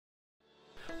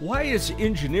Why is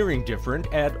engineering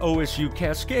different at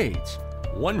OSU-Cascades?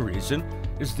 One reason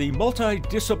is the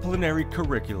multidisciplinary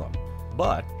curriculum,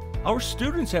 but our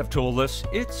students have told us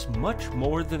it's much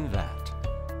more than that.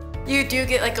 You do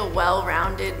get like a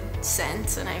well-rounded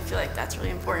sense, and I feel like that's really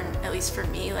important, at least for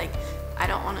me. Like, I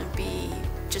don't want to be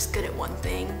just good at one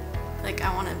thing. Like,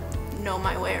 I want to know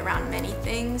my way around many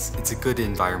things. It's a good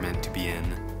environment to be in.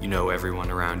 You know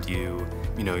everyone around you,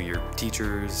 you know your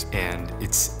teachers, and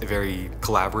it's a very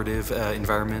collaborative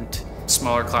environment.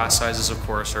 Smaller class sizes, of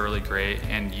course, are really great,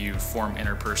 and you form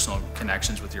interpersonal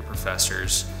connections with your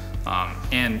professors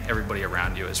and everybody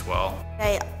around you as well.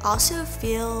 I also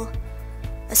feel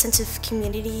a sense of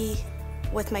community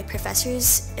with my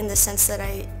professors in the sense that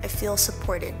I feel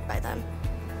supported by them,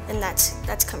 and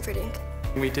that's comforting.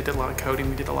 We did a lot of coding,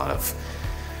 we did a lot of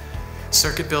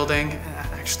circuit building,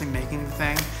 actually making the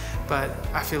thing, but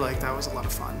I feel like that was a lot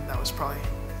of fun. That was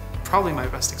probably my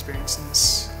best experience in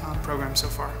this program so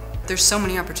far. There's so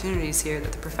many opportunities here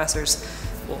that the professors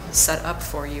will set up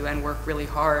for you and work really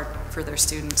hard for their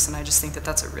students, and I just think that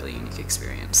that's a really unique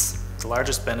experience. The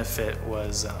largest benefit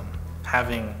was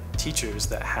having teachers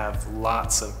that have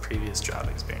lots of previous job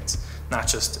experience, not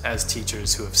just as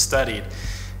teachers who have studied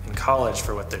in college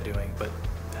for what they're doing, but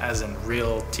as in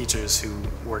real teachers who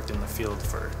worked in the field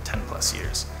for 10+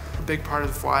 years. A big part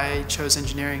of why I chose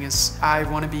engineering is I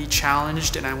want to be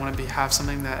challenged, and I want to have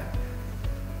something that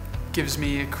gives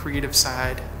me a creative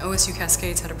side.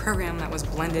 OSU-Cascades had a program that was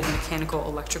blended mechanical,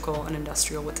 electrical, and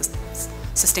industrial with this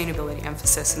sustainability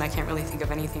emphasis, and I can't really think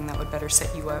of anything that would better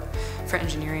set you up for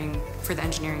engineering, for the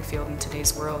engineering field in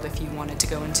today's world if you wanted to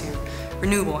go into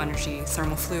renewable energy,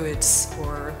 thermal fluids,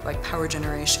 or like power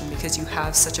generation, because you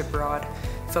have such a broad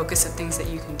focus of things that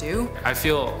you can do. I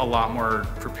feel a lot more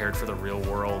prepared for the real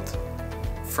world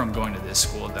from going to this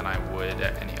school than I would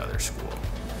at any other school.